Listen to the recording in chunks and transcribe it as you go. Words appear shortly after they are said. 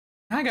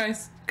Hi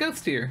guys,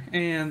 Ghost here,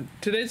 and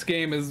today's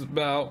game is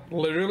about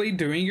literally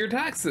doing your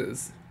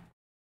taxes.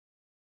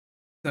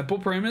 Simple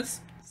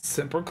premise,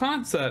 simple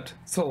concept,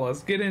 so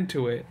let's get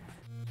into it.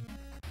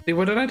 See,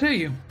 what did I tell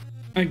you?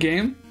 A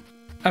game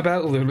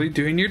about literally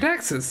doing your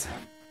taxes.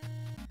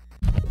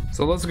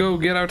 So let's go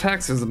get our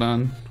taxes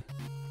done.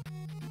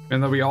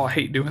 Even though we all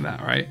hate doing that,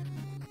 right?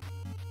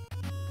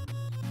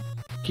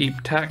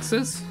 Keep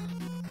taxes.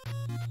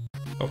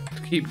 Oh,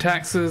 keep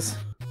taxes.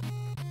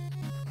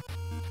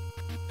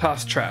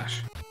 Toss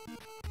trash.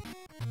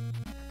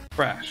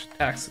 Trash.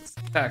 Taxes.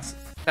 Taxes.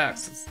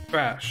 Taxes.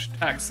 Trash.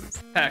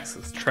 Taxes.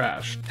 Taxes.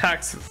 Trash.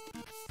 Taxes.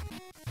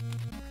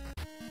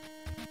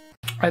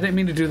 I didn't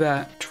mean to do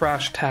that.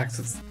 Trash.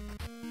 Taxes.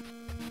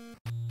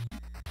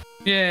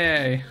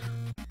 Yay.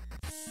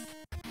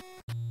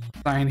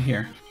 Sign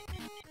here.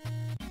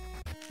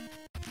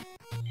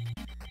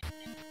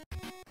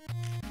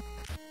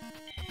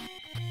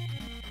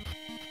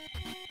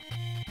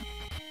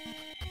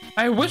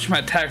 I wish my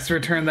tax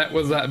return that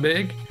was that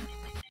big.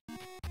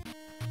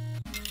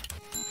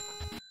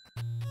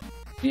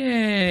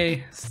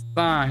 Yay,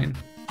 sign.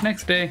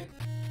 Next day.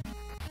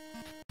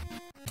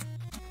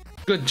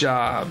 Good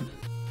job.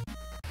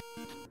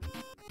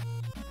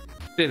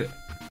 Did it.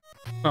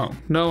 Oh,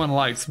 no one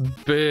likes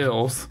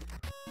bills.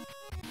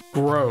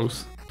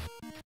 Gross.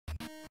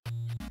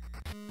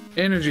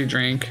 Energy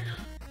drink.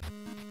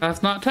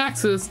 That's not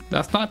taxes.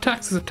 That's not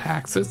taxes.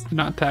 Taxes.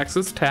 Not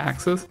taxes.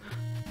 Taxes.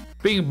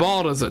 Being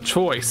bald is a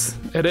choice.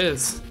 It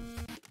is.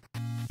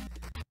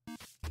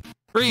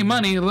 Free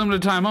money,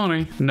 limited time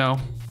only. No.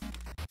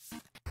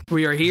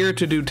 We are here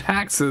to do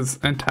taxes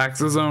and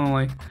taxes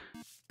only.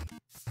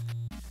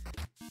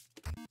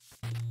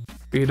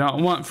 We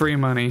don't want free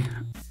money.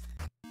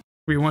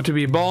 We want to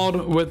be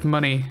bald with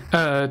money.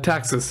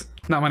 Taxes.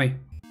 Not money.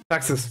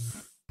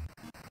 Taxes.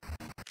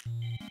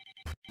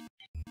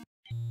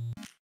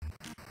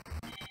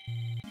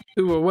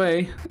 Ooh,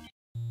 away.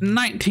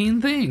 19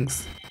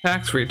 things.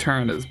 Tax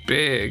return is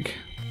big.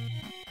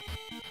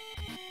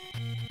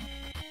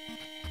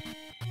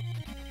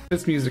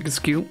 This music is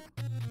cute.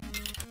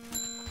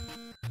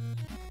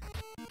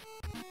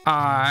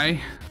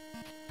 I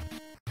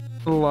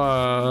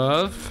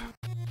love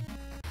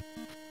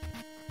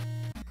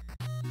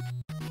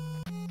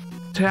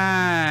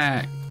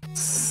taxes.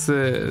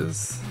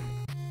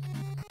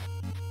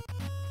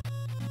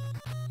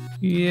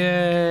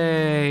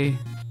 Yay.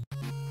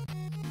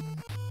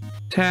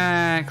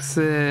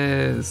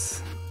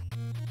 Taxes.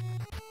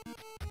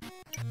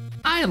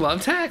 I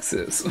love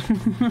taxes.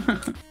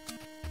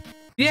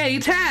 Yay,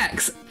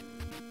 tax!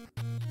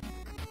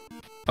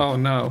 Oh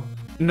no.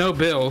 No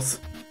bills.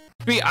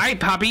 Be I,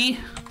 Poppy.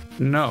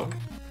 No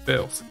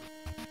bills.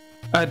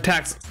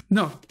 Tax.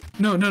 No.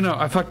 No, no, no.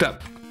 I fucked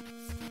up.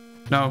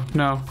 No,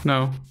 no,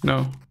 no,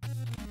 no.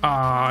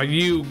 Aw,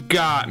 you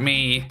got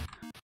me.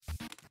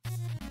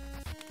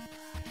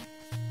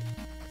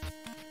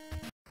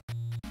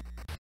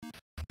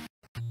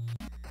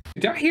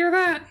 Did y'all hear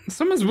that?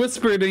 Someone's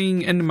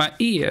whispering into my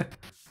ear.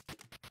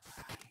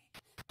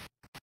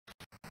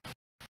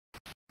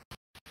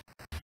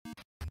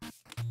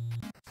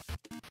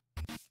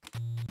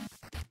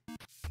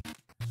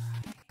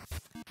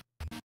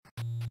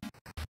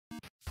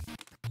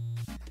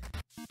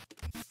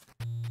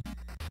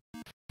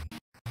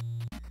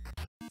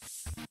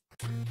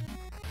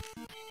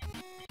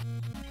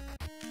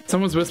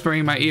 Someone's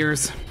whispering in my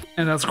ears,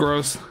 and that's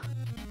gross.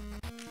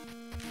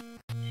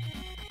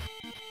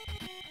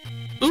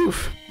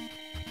 Oof.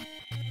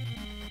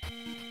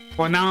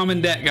 Well, now I'm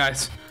in debt,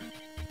 guys.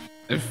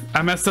 If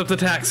I messed up the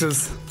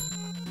taxes.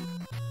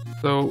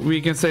 So we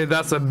can say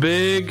that's a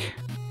big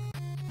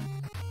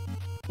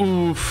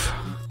oof.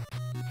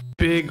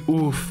 Big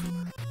oof.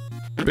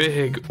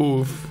 Big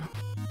oof.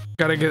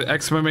 Gotta get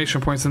exclamation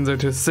points in there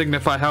to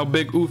signify how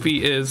big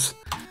oofy is.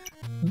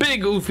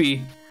 Big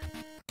oofy.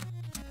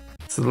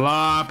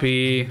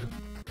 Sloppy.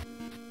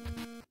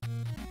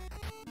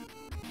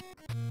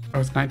 Oh,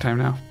 it's nighttime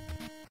now.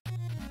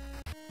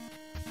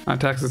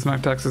 Not taxes,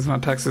 not taxes,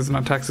 not taxes,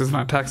 not taxes,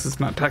 not taxes,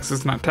 not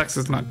taxes, not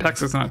taxes, not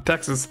taxes, not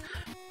taxes,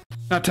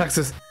 not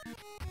taxes,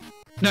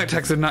 not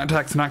taxes, not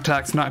tax, not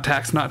tax, not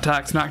tax, not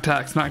tax, not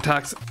tax, not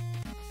tax.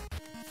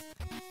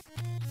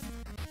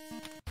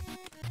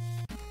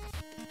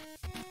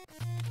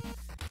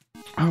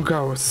 Oh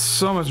god,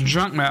 so much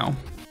junk mail.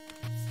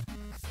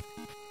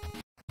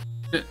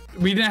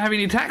 We didn't have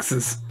any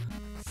taxes.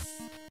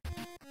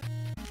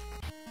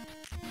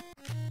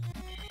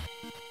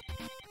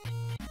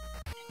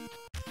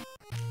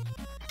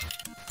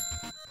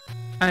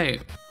 Hey,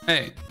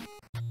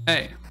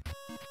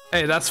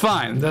 that's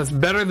fine. That's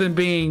better than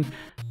being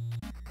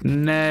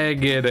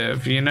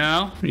negative, you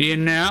know? You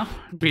know?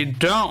 We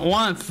don't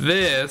want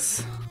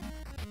this.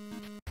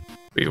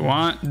 We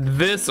want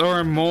this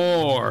or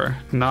more,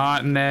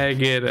 not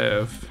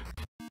negative.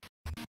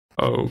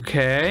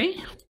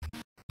 Okay.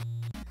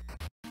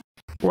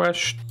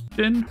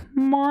 Question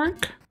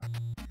mark?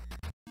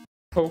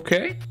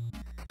 Okay.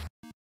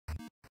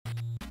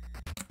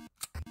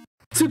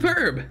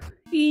 Superb.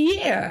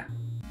 Yeah.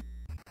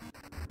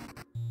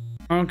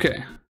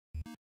 Okay.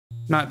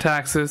 Not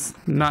taxes,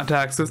 not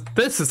taxes.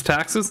 This is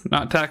taxes,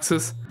 not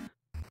taxes.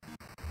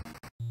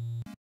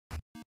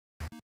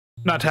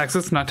 Not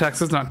taxes, not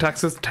taxes, not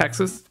taxes,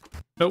 taxes.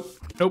 Nope,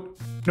 nope,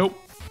 nope,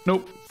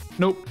 nope,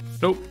 nope,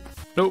 nope,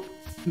 nope,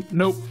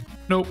 nope,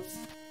 nope,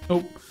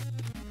 nope.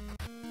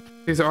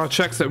 These are all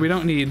checks that we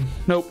don't need.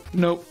 Nope,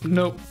 nope,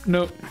 nope,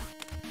 nope.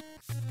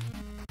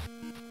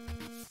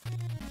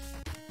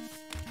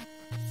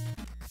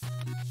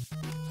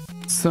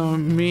 So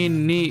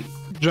neat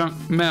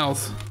junk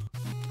mails.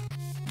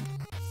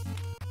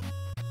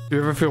 Do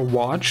you ever feel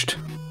watched?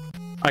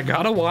 I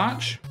got a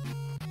watch.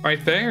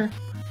 Right there.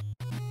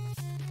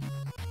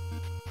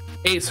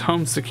 Ace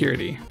home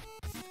security.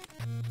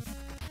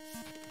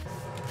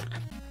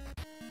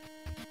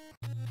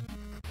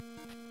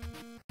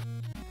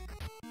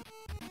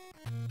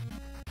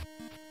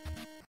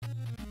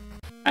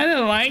 I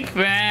didn't like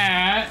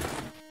that.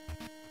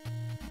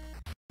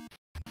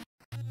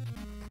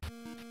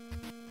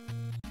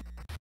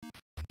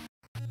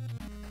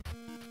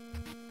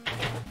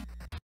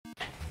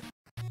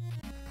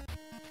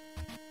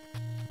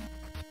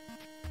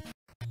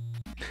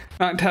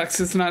 Not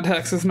taxes, not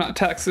taxes, not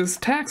taxes,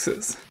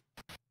 taxes.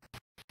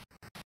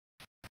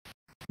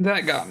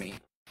 That got me.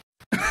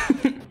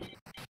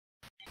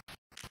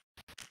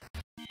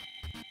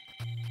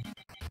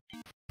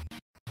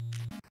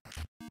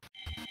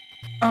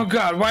 Oh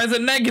god, why is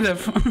it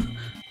negative?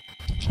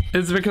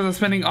 Is it because I'm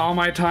spending all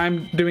my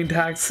time doing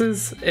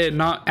taxes and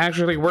not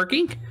actually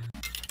working?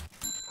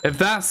 If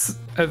that's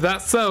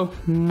so,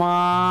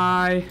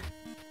 my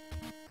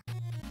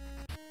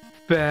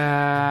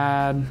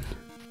bad.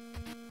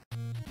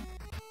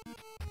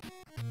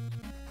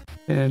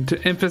 And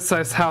to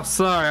emphasize how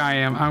sorry I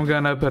am, I'm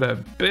gonna put a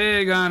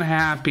big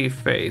unhappy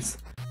face.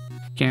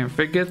 Can't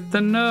forget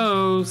the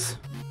nose.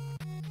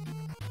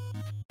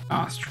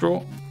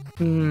 Nostril.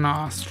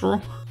 Nostril.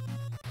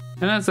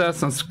 And let's add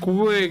some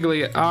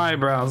squiggly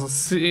eyebrows to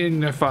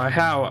signify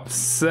how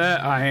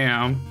upset I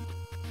am.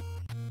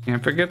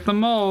 Can't forget the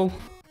mole.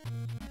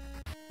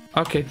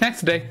 Okay,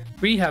 next day,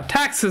 we have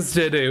taxes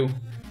to do.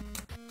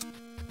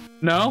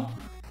 No?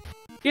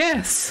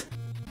 Yes!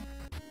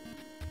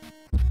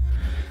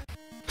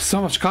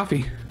 So much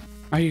coffee.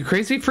 Are you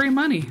crazy? Free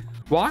money.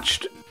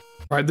 Watched?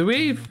 Ride the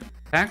wave.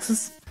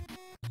 Taxes.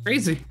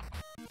 Crazy.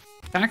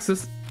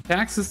 Taxes.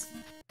 Taxes.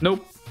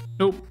 Nope.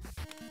 Nope.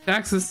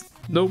 Taxes.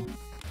 Nope.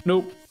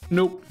 Nope.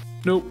 Nope.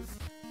 Nope.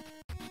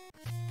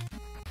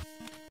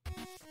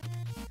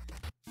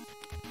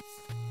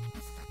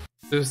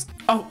 Just.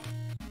 Oh!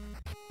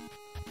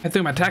 I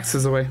threw my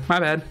taxes away. My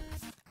bad.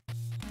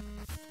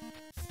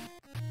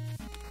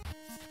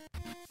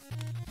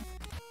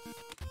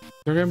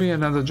 There's gonna be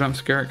another jump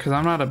scare because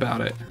I'm not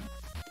about it.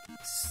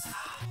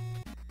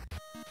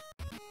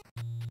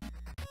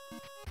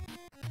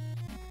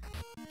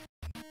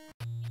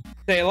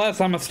 Say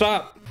less, I'ma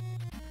stop.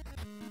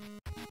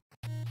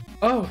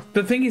 Oh,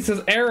 the thingy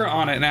says error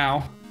on it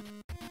now.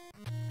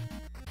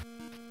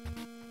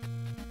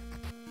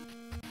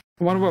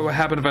 I wonder what would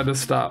happen if I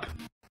just stop.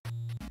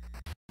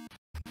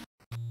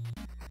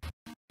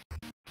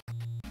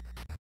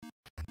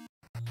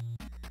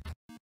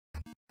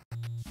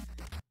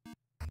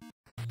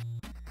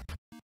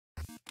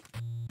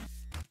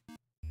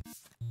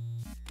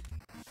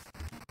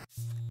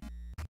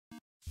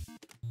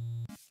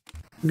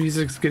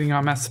 Music's getting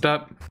all messed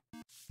up.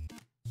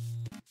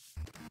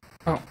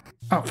 Oh,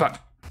 oh,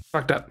 fuck.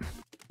 Fucked up.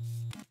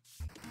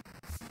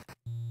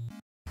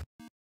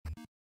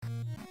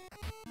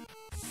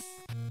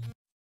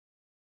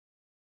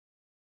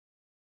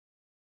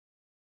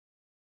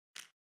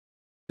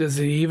 Does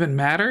it even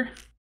matter?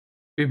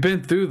 We've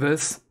been through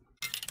this.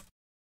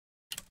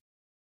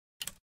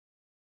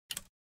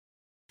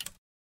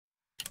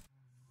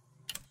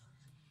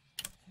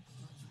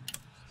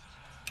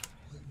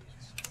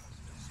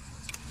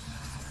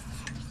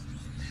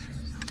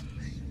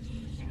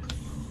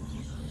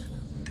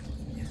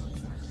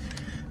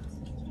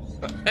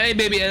 Hey,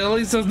 baby, at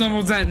least those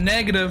numbers aren't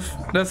negative.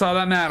 That's all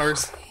that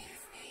matters.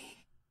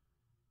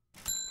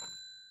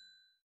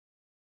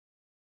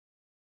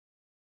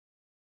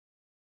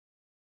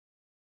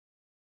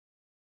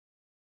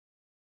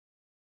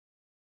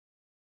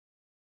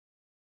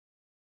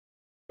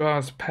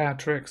 Was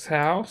Patrick's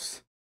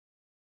house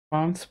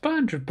on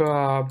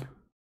SpongeBob.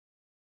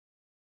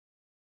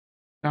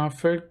 Don't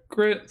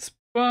forget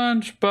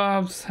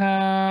SpongeBob's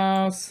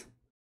house.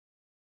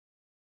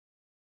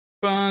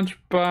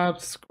 SpongeBob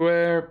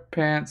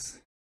SquarePants.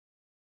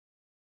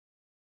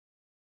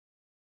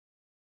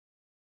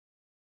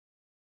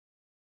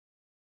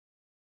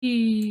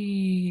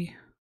 Eee.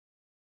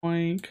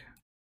 Oink.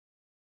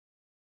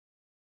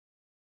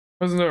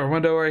 Wasn't there a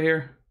window right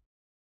here?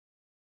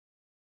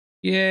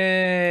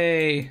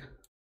 Yay!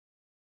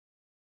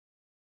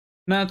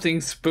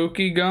 Nothing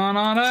spooky going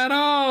on at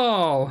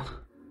all!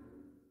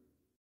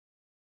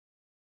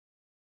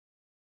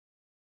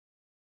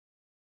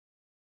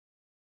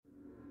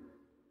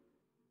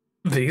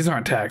 These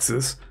aren't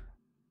taxes.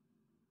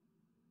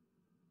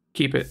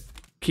 Keep it.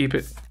 Keep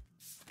it.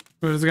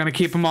 We're just gonna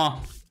keep them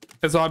all.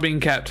 It's all being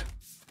kept.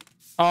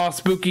 All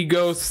spooky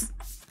ghosts,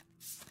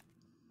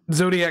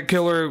 Zodiac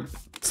killer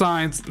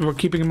signs. We're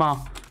keeping them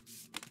all.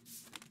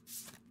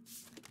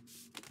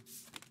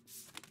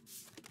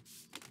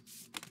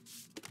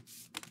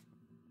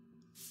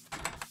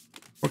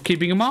 We're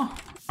keeping them all.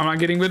 I'm not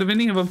getting rid of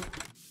any of them.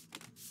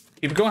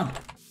 Keep it going.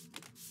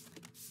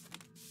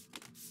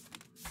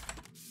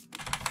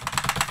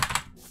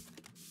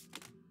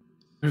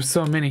 There's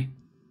so many.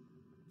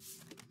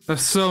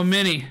 There's so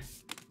many.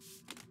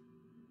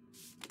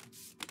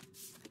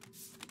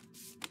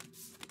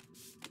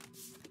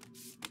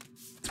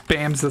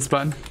 Spams this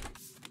button.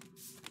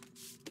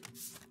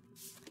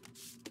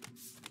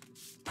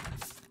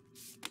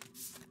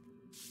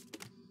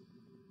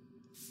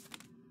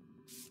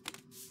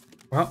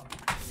 Well.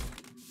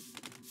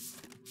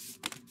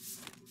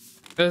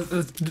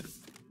 Do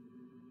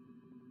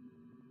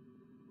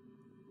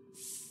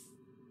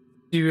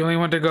you really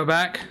want to go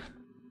back?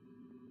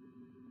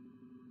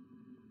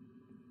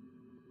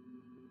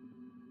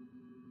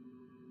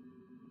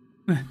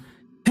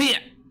 Hey!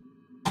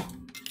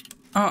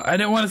 Oh, I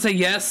didn't want to say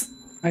yes.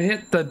 I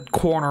hit the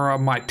corner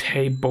of my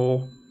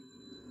table.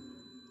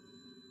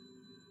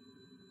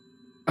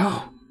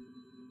 Oh.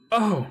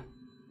 Oh.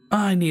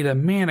 I need a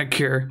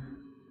manicure.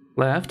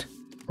 Left.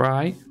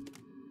 Right.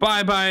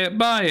 Buy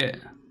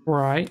it.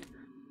 Right.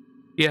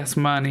 Yes,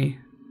 money.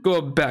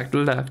 Go back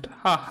left.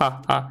 Ha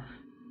ha ha.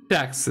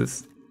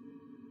 Taxes.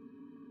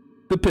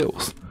 The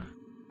pills.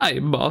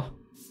 Eyeball.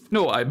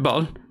 No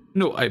eyeball.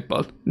 No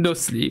eyeball. No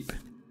sleep.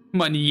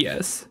 Money,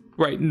 yes.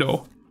 Right,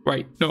 no.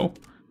 Right, no.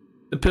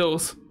 The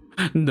pills.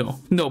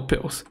 No. No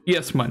pills.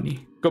 Yes,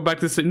 money. Go back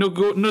to sleep.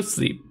 No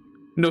sleep.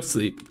 No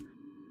sleep.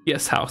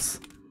 Yes, house.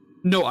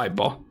 No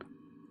eyeball.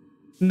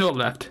 No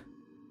left.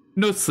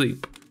 No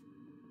sleep.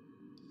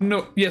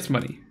 No, yes,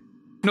 money.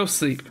 No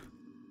sleep.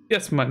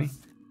 Yes, money.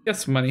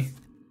 Yes, money.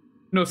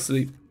 No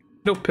sleep.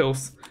 No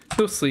pills.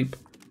 No sleep.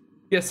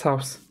 Yes,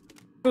 house.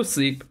 No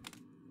sleep.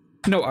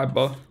 No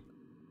eyeball.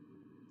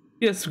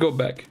 Yes, go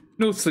back.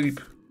 No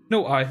sleep.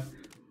 No eye.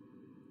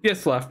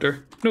 Yes,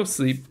 laughter. No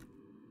sleep.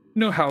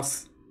 No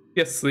house.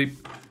 Yes,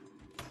 sleep.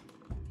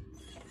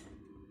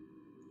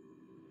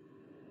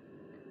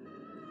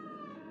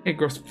 Hey,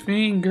 gross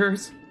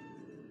fingers.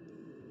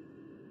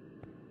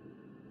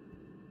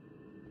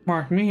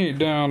 Mark me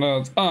down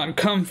as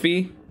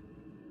uncomfy.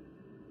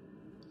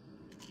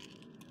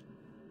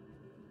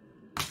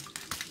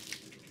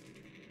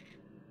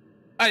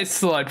 I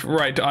slept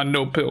right on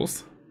no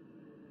pills.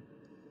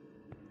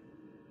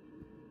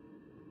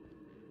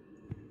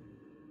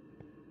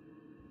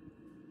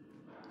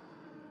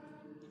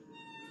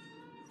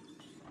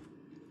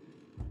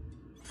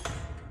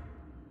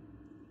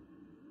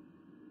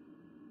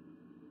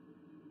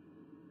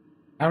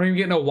 I don't even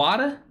get no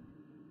water?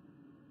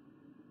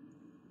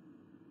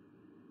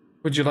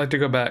 Would you like to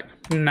go back?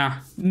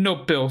 Nah, no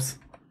pills.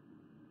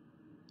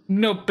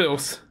 No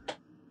pills.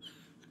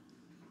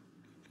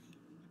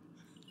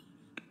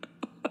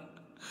 What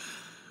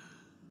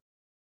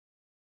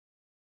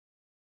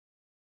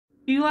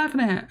are you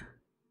laughing at?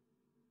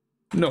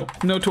 No,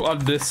 no to all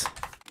this.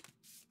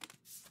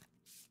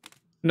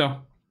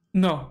 No,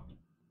 no,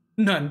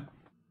 none.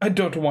 I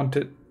don't want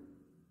it.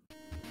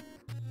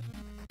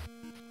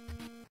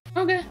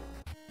 Okay.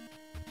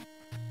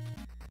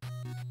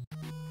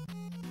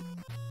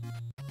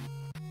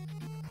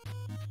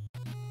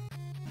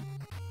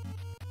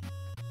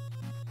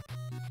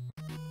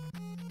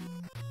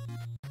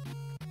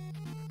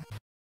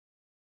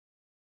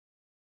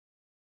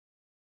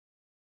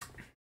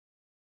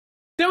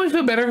 Don't we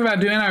feel better about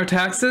doing our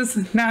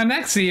taxes? Now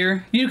next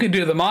year, you can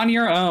do them on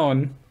your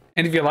own.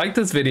 And if you like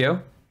this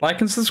video,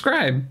 like and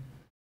subscribe.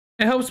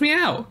 It helps me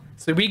out,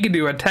 so we can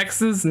do our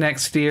taxes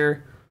next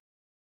year.